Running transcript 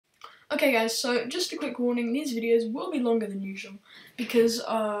Okay guys, so just a quick warning, these videos will be longer than usual, because,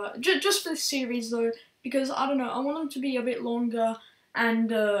 just for this series though, because, I don't know, I want them to be a bit longer, and,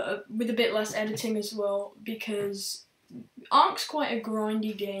 with a bit less editing as well, because ARK's quite a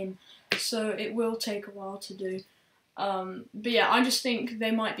grindy game, so it will take a while to do. But yeah, I just think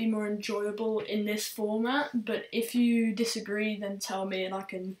they might be more enjoyable in this format, but if you disagree, then tell me and I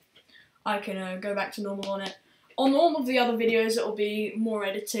can go back to normal on it. On all of the other videos, it'll be more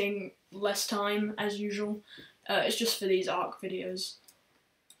editing, less time, as usual. It's just for these ARK videos.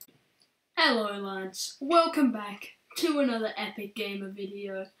 Hello lads, welcome back to another epic gamer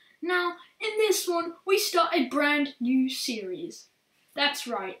video. Now, in this one, we start a brand new series. That's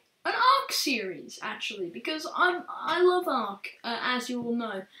right, an ARK series, actually, because I love ARK, as you all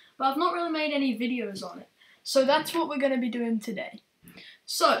know, but I've not really made any videos on it. So that's what we're going to be doing today.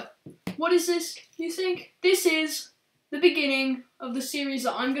 So, what is this, you think? This is the beginning of the series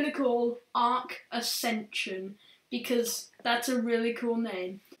that I'm going to call ARK Ascension, because that's a really cool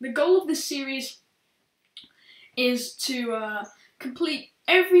name. The goal of this series is to complete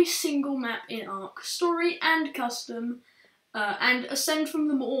every single map in ARK, story and custom, and ascend from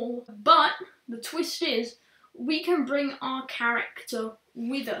them all. But the twist is, we can bring our character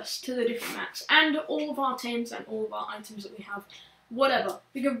with us to the different maps, and all of our Tames and all of our items that we have. Whatever,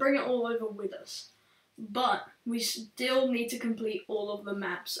 we can bring it all over with us, but we still need to complete all of the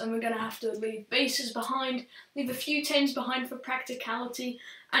maps, and we're going to have to leave bases behind, leave a few Tames behind for practicality,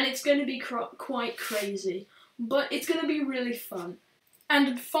 and it's going to be quite crazy, but it's going to be really fun.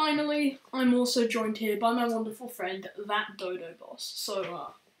 And finally, I'm also joined here by my wonderful friend, that Dodo Boss,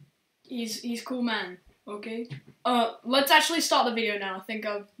 so he's cool man, okay? Let's actually start the video now. I think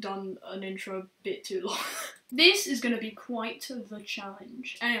I've done an intro a bit too long. This is going to be quite the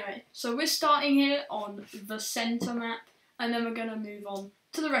challenge. Anyway, so we're starting here on the center map, and then we're going to move on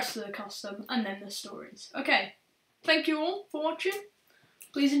to the rest of the custom, and then the stories. Okay, thank you all for watching.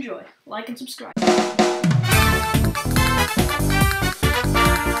 Please enjoy, like and subscribe.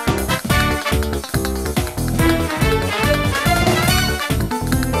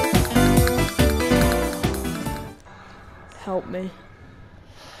 Help me.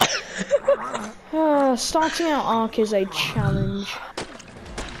 Starting out ARK is a challenge.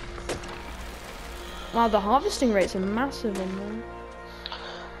 Wow, the harvesting rates are massive on there.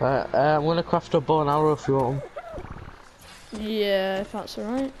 Right, I'm gonna craft a bow and arrow if you want them. Yeah, if that's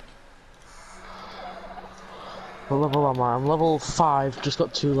alright. What level am I? I'm level 5, just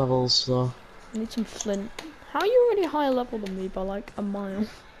got 2 levels, so... I need some flint. How are you already higher level than me by like a mile?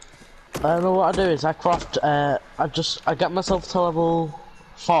 I know what I do is I craft, I get myself to level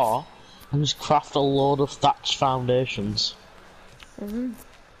 4 and just craft a load of thatched foundations.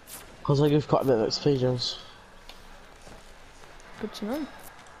 Because I give quite a bit of experience. Good to know.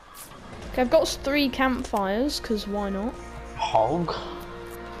 Okay, I've got 3 campfires, because why not? Hog?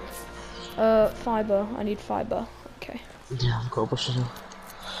 Fibre. I need fibre. Okay. Yeah, I've got a bush as well.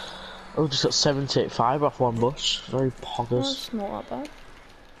 I've just got 78 fibre off one bush. Very poggers. That's not that bad.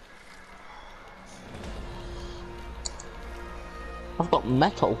 I've got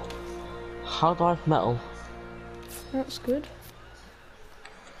metal. How do I have metal? That's good.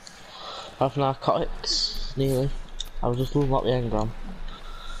 I have narcotics, nearly. I'll just move up the engram.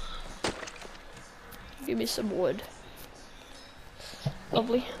 Give me some wood.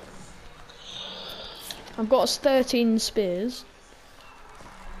 Lovely. I've got 13 spears.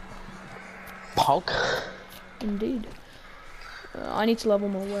 Pog? Indeed. I need to level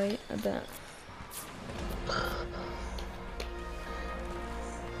my weight a bit.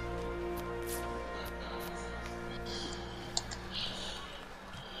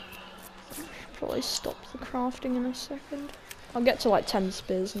 Probably stop the crafting in a second. I'll get to like 10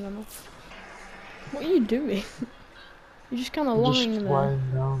 spears and then I'll... What are you doing? You're just kind of lying there. Lying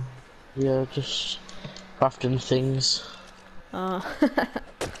down. Yeah, just crafting things. And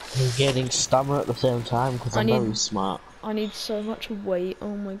gaining stamina at the same time because I'm very smart. I need so much weight,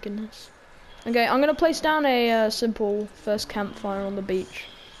 oh my goodness. Okay, I'm gonna place down a simple first campfire on the beach.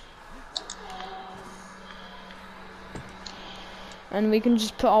 And we can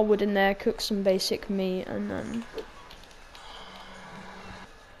just put our wood in there, cook some basic meat, and then...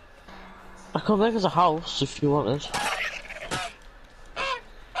 I can make us a house if you wanted.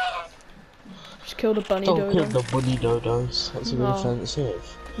 Just kill the bunny dodo. Don't kill the bunny dodos, that's a bit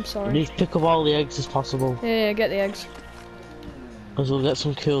offensive. I'm sorry. You need to pick up all the eggs as possible. Yeah, get the eggs. Because we'll get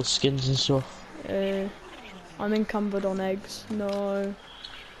some cool skins and stuff. I'm encumbered on eggs. No.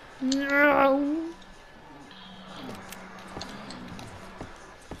 No!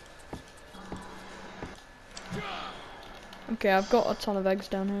 Okay, I've got a ton of eggs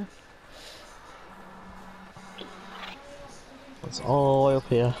down here. It's all the way up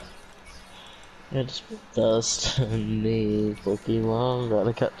here. It's destiny, Pokemon,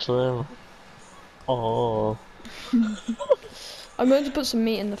 gotta catch them. Oh. I'm going to put some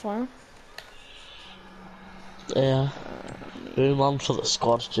meat in the fire. Yeah. Boom on for the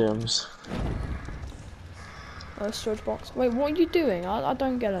squad, James. Storage box. Wait, what are you doing? I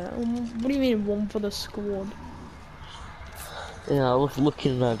don't get it. What do you mean one for the squad? Yeah,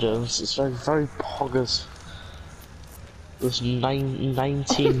 looking there, James. It's very poggers. There's 19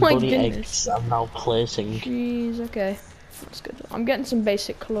 Oh my bunny goodness. eggs I'm now placing. Jeez, okay. That's good. I'm getting some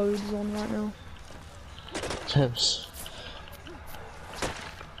basic clothes on right now. James.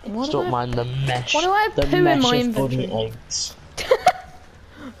 Why Don't mind the mesh. Why do I have the poo in mesh my of inventory? bunny eggs.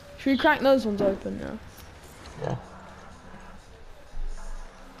 Should we crack those ones open now? Yeah.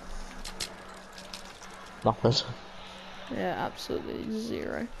 Nothing. Yeah, absolutely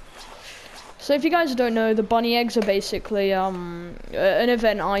zero. So if you guys don't know, the bunny eggs are basically an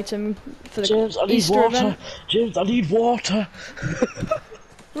event item for the James, I need Easter water. event. James, I need water.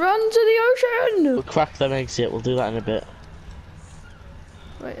 Run to the ocean! We'll crack them eggs yet. We'll do that in a bit.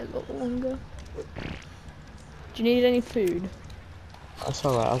 Wait a little longer. Do you need any food? That's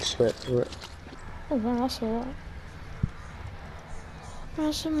alright. I'll just wait for it. Oh wow, that's alright.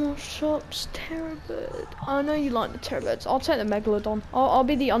 There's some more shops. Terrorbird. I know you like the terrorbirds. I'll take the megalodon. I'll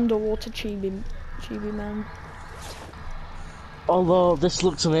be the underwater chibi man. Although this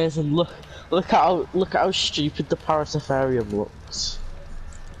looks amazing. Look at how stupid the Parasafarium looks.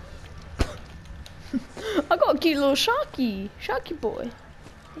 I got a cute little sharky boy.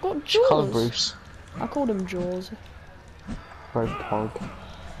 I got Jaws. Call him Bruce. I called him Jaws. Very pog.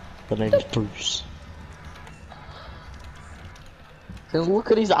 The name's Bruce. And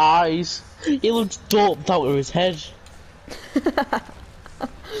look at his eyes. He looks doped out of his head.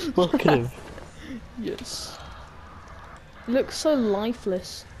 Look at him. Yes. He looks so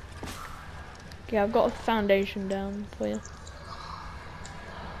lifeless. Okay, I've got a foundation down for you.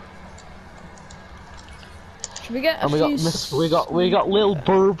 Should we get a few? We got little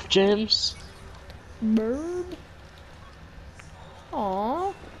burb, James. Burb?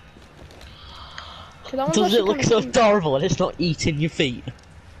 Aww. Does it look so adorable and it's not eating your feet?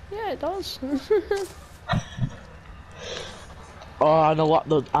 Yeah, it does. Oh, I know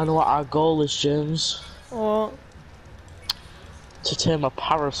what our goal is, James. What? To tame a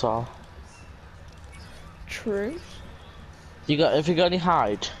parasaur. True. Have you got any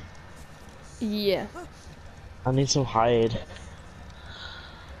hide? Yeah. I need some hide.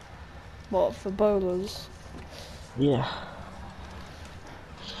 What, for bowlers? Yeah.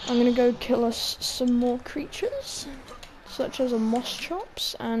 I'm gonna go kill us some more creatures, such as a moss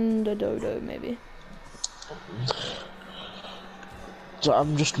chops and a dodo, maybe. So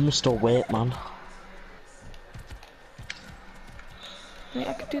I'm just Mr. Weight Man.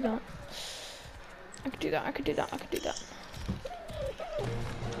 Yeah, I could do that. I could do that.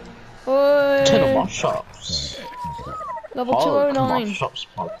 Oi! 10 of moss chops. Level 209. Moss chops,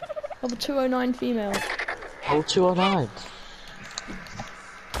 pod. Level 209 female. Level 209.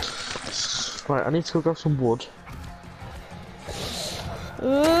 Right, I need to go grab some wood.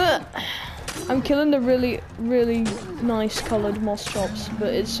 I'm killing the really nice coloured moss chops,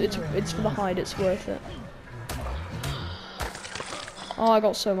 but it's for the hide. It's worth it. Oh, I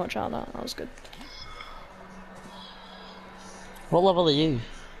got so much out of that. That was good. What level are you?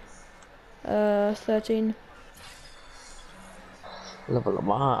 13. Level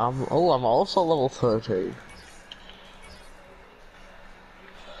am I? I'm also level 13.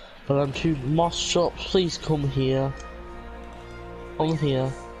 But I'm two moss shops. Please come here. Come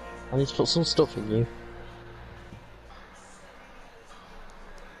here. I need to put some stuff in you.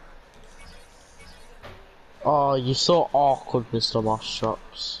 Oh, you're so awkward, Mr. Moss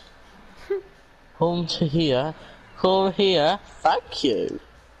Shops. Come to here. Come here. Thank you.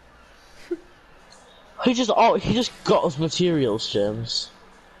 He just got us materials, James.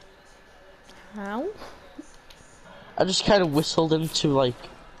 How? I just kind of whistled into like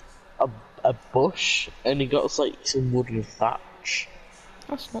a bush, and he got us like some wood and thatch.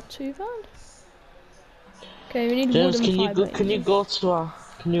 That's not too bad. Okay, we need James, wood and fibre. can you go to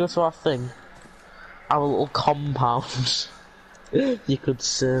our thing? Our little compound. You could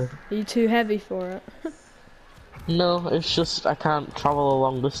say. Are you too heavy for it? No, it's just I can't travel a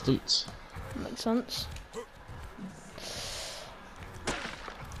long distance. Makes sense.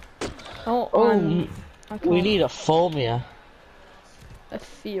 We need a phobia. A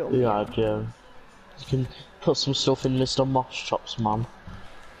field. Yeah, Joe. You can put some stuff in Mr. Moss Chops, man.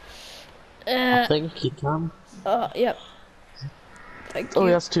 I think you can. Yep. Thank you. Oh,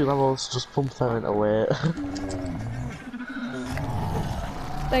 he has 2 levels. Just pump them in away.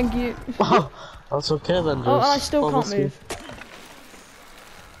 Thank you. Oh, that's okay then, Oh, Juice. I still Well, can't that's good.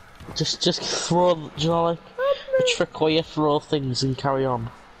 move. Just throw, do you know, like, a trick where you throw things and carry on.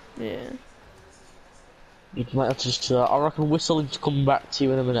 Yeah. You might have to just do that. I reckon whistling's coming back to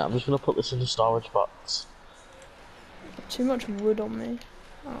you in a minute. I'm just gonna put this in the storage box. Too much wood on me.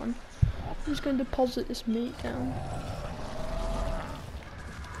 Hang on. I'm just going to deposit this meat down.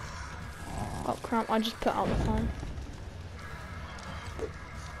 Oh crap, I just put out the fire.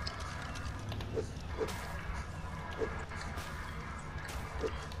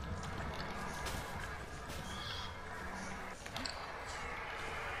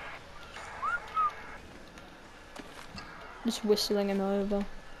 Just whistling him over.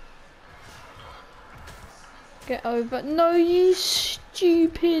 Get over. No, you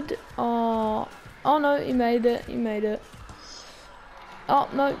stupid. Oh no, he made it. He made it. Oh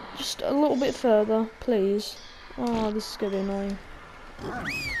no, just a little bit further, please. Oh, this is gonna be annoying.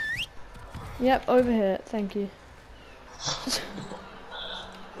 Yep, over here. Thank you.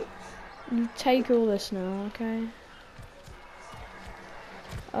 You take all this now, okay?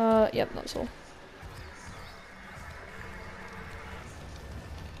 Yep, that's all.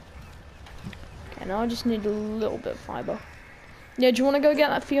 Okay, now I just need a little bit of fibre. Yeah, do you want to go get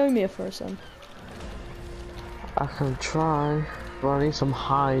that Fiomia for us then? I can try, but I need some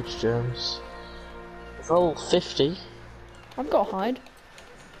hide gems. It's level 50. I've got hide.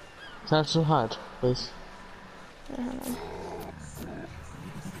 Can I have some hide, please? Hang on.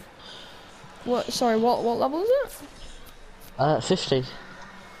 What? Sorry, what level is it? 50.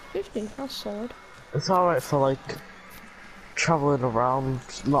 50. That's solid. It's alright for like travelling around,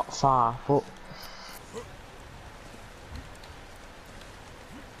 not far, but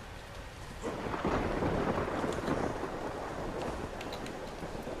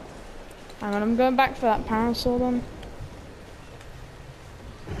Hang on, I'm going back for that parasol then.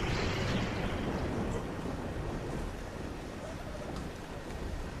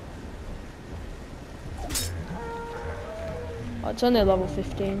 Oh, it's only level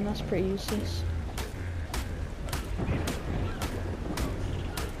 15, that's pretty useless.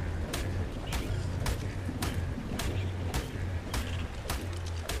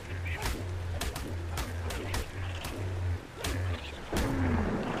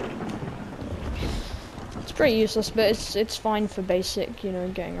 It's pretty useless, but it's fine for basic, you know,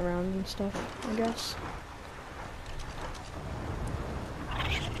 getting around and stuff, I guess.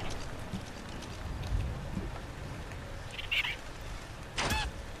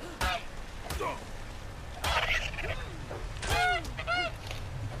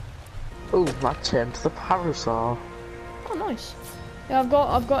 oh, I turned to the parasol. Oh, nice. Yeah, I've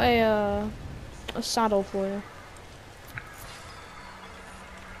got a saddle for you.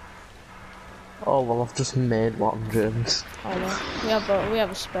 Oh well, I've just made one, James. Oh well, we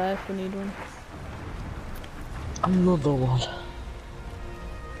have a spare if we need one. Another one.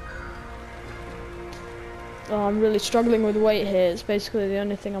 Oh, I'm really struggling with weight here. It's basically the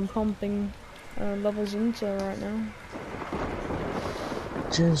only thing I'm pumping levels into right now.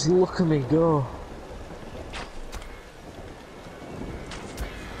 James, look at me go.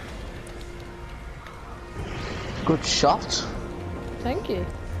 Good shot. Thank you.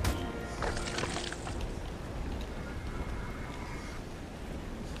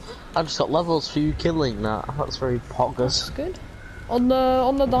 I just got levels for you killing that. That's very poggers. That's good. On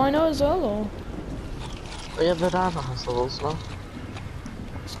the dino as well, or? Oh, yeah, the dino has levels now.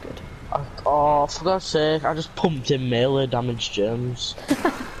 That's good. Oh, for God's sake, I just pumped in melee damage gems.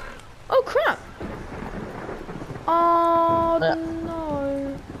 Oh crap! Oh Yeah.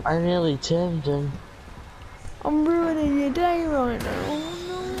 no! I nearly tamed him. I'm ruining your day right now. Oh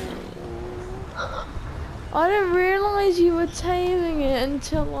no! I didn't realise you were taming it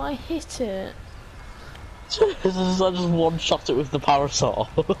until I hit it. I just one shot it with the parasol.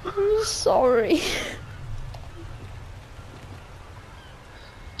 I'm sorry.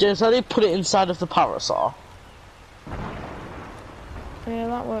 James, how do you put it inside of the parasol? Yeah,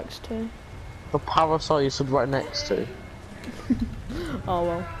 that works too. The parasol you stood right next to. Oh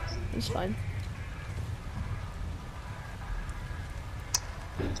well, it's fine.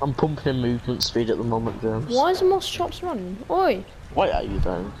 I'm pumping in movement speed at the moment, James. Why is the moss chops running? Oi! What are you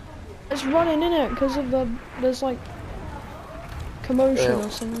doing? It's running in it because of there's like commotion or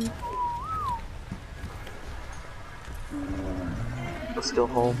something. Let's go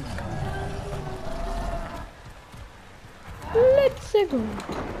home. Let's go.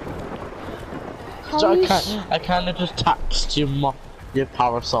 So I kind of just taxed your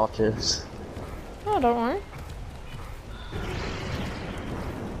parasol, James. Oh, don't worry.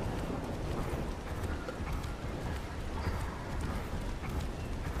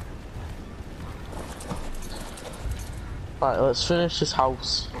 Right, let's finish this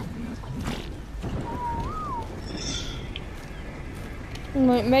house.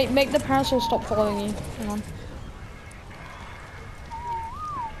 Wait, make the parasol stop following you. Hang on.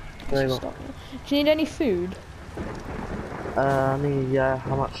 There you go. Stop. Do you need any food? I need, yeah,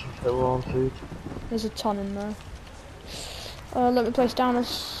 how much is it on food? There's a ton in there. Let me place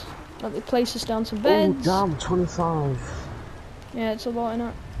us down some beds. Oh damn, 25. Yeah, it's a lot in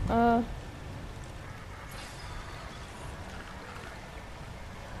it.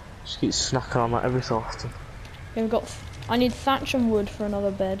 Just keep snacking on that every so often. Yeah, we've got. I need thatch and wood for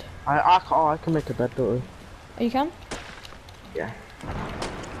another bed. I can make a bed, don't I? Oh, you can? Yeah.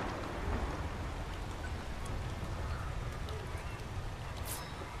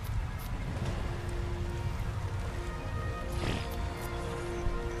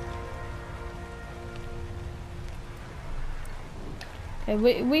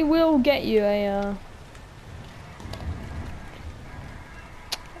 Okay, we will get you a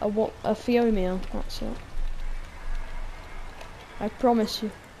Fiomia. That's it. I promise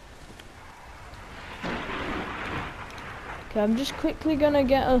you. Okay, I'm just quickly gonna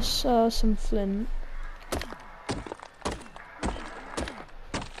get us some flint.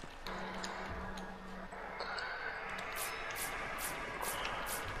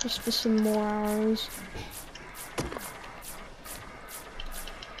 Just for some more arrows.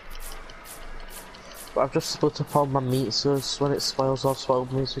 But I've just split up all my meat, so when it spoils, I'll spoil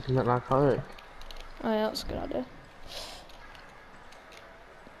meat so we can make narcotic. Oh yeah, that's a good idea.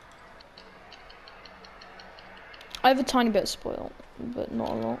 I have a tiny bit spoiled, but not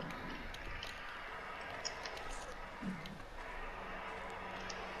a lot.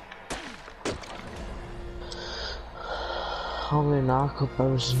 How many narco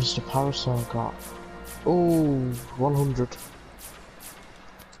berries has Mr. Parasol got? Ooh, 100.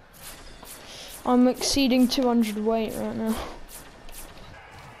 I'm exceeding 200 weight right now.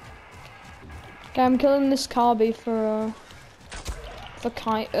 Okay, I'm killing this Carby for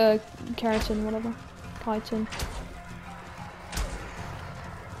keratin, whatever. Chitin.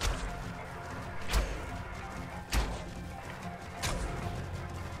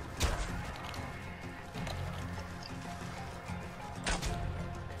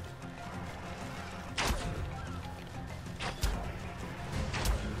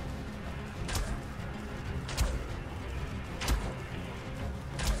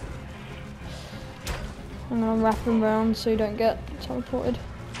 And I'm wrapping around so you don't get teleported.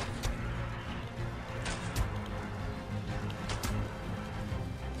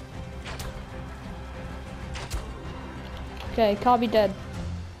 Okay, Carby dead.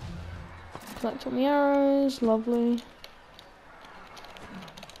 Collect all my arrows, lovely.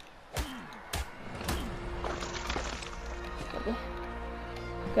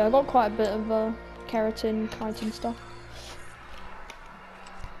 Okay, I got quite a bit of keratin, chitin stuff.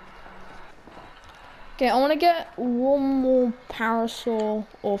 Okay, I want to get one more parasol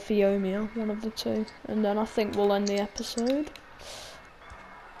or Fiomia, one of the two, and then I think we'll end the episode.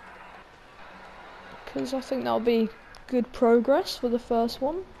 Because I think that'll be good progress for the first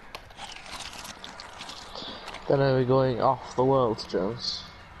one. Then are we going off the world, Jones?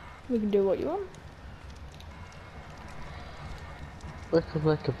 We can do what you want. We could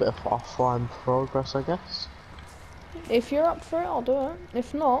make a bit of offline progress, I guess. If you're up for it, I'll do it.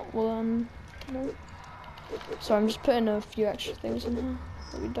 If not, well no. So I'm just putting a few extra things in here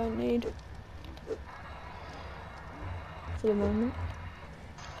that we don't need for the moment.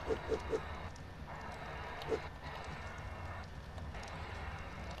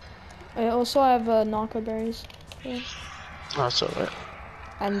 Also, I have narco berries. Yeah. That's alright.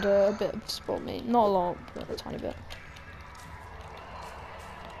 And a bit of spoiled meat. Not a lot, but a tiny bit.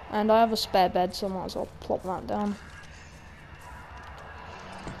 And I have a spare bed, so I might as well plop that down.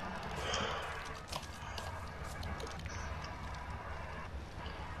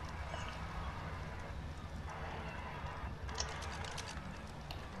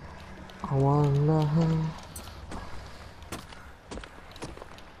 I wonder.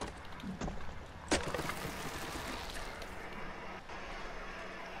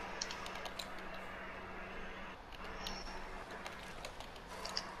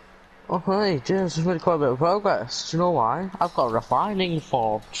 Oh hey, James, we've made quite a bit of progress. Do you know why? I've got a refining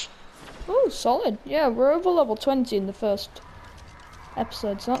forge. Oh, solid. Yeah, we're over level 20 in the first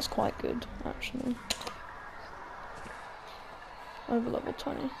episode, so that's quite good, actually. Over level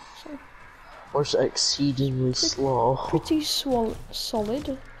 20, so... Or is it exceedingly slow? Pretty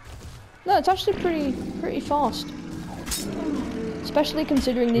solid. No, it's actually pretty fast. Especially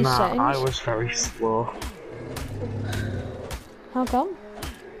considering these settings. I was very slow. How come?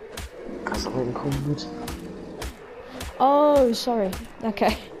 Because I'm encumbered. Oh, sorry.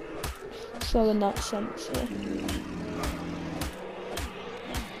 Okay. So in that sense, yeah.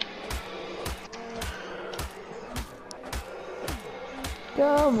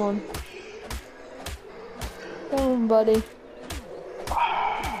 Come on. Come on, buddy.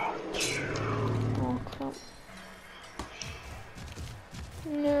 Oh, crap.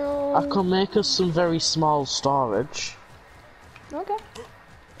 No. I can make us some very small storage, Okay.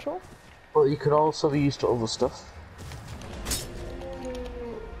 Sure. but you could also be used to other stuff.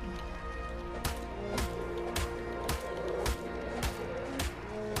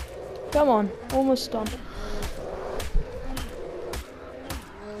 Come on. Almost done.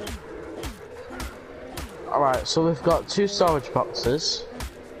 Alright, so we've got 2 storage boxes.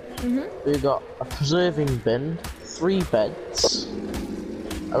 We've got a preserving bin, 3 beds,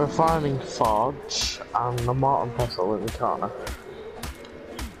 a refining forge, and a mortar and pestle in the corner.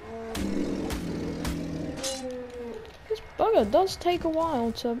 This bugger does take a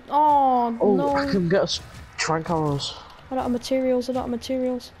while to... Oh, Oh, no. I can get us trank arrows. I don't have materials. I don't have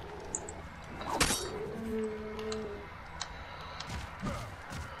materials.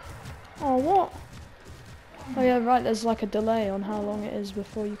 Oh, what? Oh yeah, right, there's like a delay on how long it is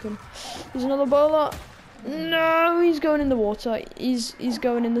before you can... There's another bowler. No, he's going in the water. He's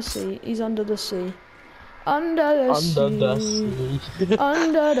going in the sea. He's under the sea. Under the sea.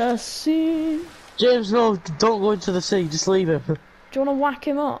 Under the sea. James, no, don't go into the sea, just leave him. Do you want to whack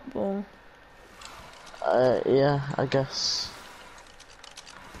him up, or...? Yeah, I guess.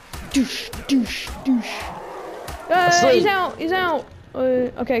 Douche, douche, douche. He's out, he's out.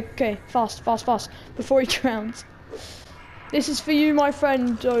 Okay, fast. Before he drowns. This is for you, my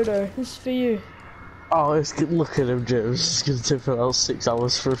friend Dodo. This is for you. Oh, look at him, James. It's gonna take about 6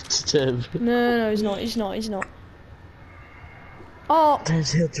 hours for him to turn. No, he's not. Oh!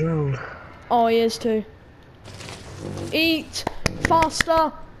 James, he'll drown. Oh, he is too. Eat!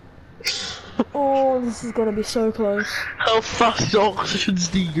 Faster! Oh, this is gonna be so close. How fast oxygen's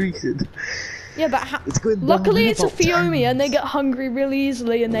decreasing? Yeah, but luckily it's a Fiome and they get hungry really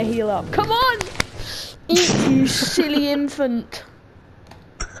easily and they heal up. Come on! Eat, you silly infant.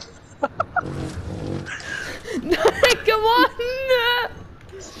 No, come on!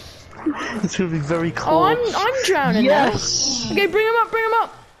 It's gonna be very close. Oh, I'm drowning now. Okay, bring him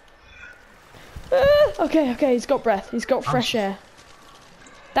up. Okay, he's got breath. He's got fresh air.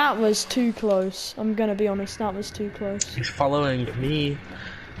 That was too close. I'm gonna be honest, that was too close. He's following me.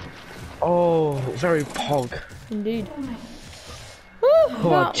 Oh, very pog. Indeed.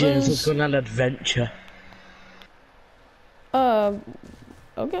 Come on, James, let's go on an adventure.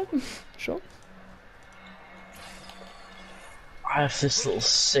 Okay, sure. I have this little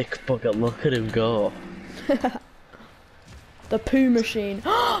sick bucket, look at him go. The poo machine.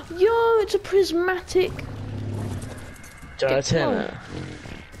 Yo, it's a prismatic. Do I turn it?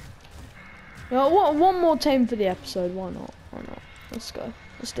 No, one more tame for the episode, why not? Let's go.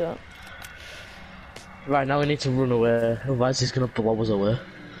 Let's do it. Right, now we need to run away, otherwise he's gonna blow us away.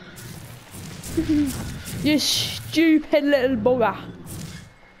 You stupid little bugger.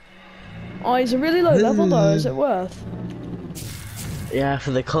 Oh, he's a really low level though, is it worth? Yeah, for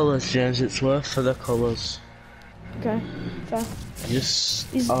the colours, James, it's worth for the colours. Okay, fair. Just...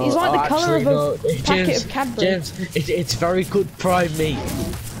 He's like the colour of a packet of Cadbury. James, it's very good prime meat.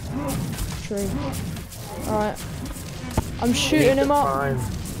 True. Alright. I'm shooting him up.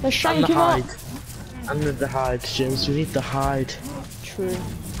 Let's shank him up. And the hide, James, we need the hide. True.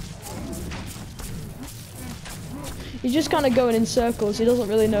 He's just kind of going in circles, he doesn't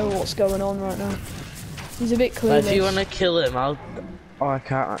really know what's going on right now. He's a bit clueless. If you want to kill him, I'll... Oh, I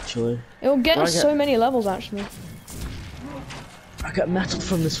can't actually. It'll get us so many levels actually. I get metal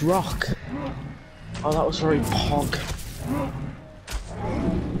from this rock. Oh, that was very pog.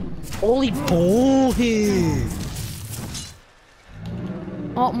 Holy boy!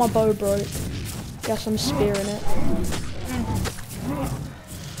 Oh, my bow broke. Guess I'm spearing it.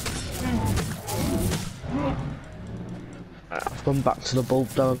 I've gone back to the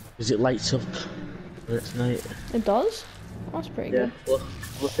bulb down because it lights up when it's night. It does? Oh, that's pretty good.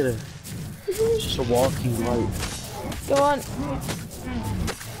 Look at him. It's just a walking light. Go on.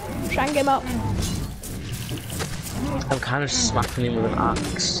 Shank him up. I'm kind of smacking him with an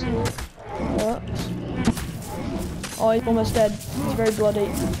axe. What? Oh, he's almost dead. He's very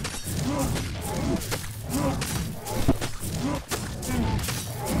bloody.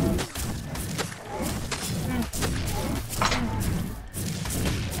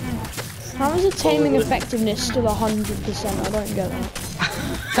 How is the taming effectiveness still 100%? I don't get that.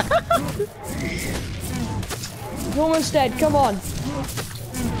 He's almost dead, come on.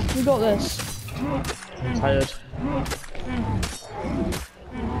 We got this. I'm tired.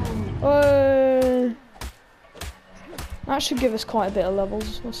 That should give us quite a bit of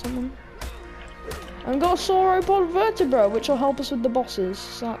levels or something. And got a sauropod vertebra, which will help us with the bosses,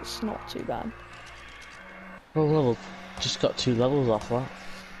 so that's not too bad. Oh, level. Just got 2 levels off that.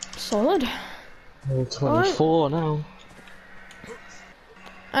 Solid. Level 24 now.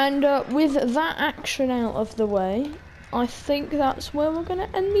 And with that action out of the way, I think that's where we're going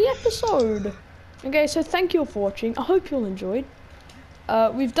to end the episode. Okay, so thank you all for watching. I hope you all enjoyed.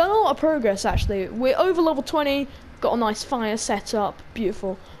 We've done a lot of progress, actually. We're over level 20, got a nice fire set up,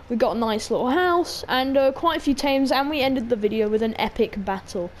 beautiful. We got a nice little house, and quite a few tames, and we ended the video with an epic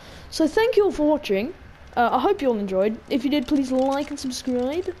battle. So thank you all for watching. I hope you all enjoyed. If you did, please like and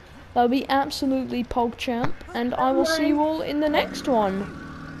subscribe. That would be absolutely PogChamp, and I will see you all in the next one.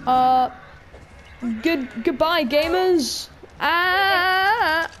 Goodbye, gamers.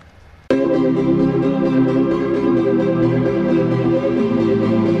 Ah!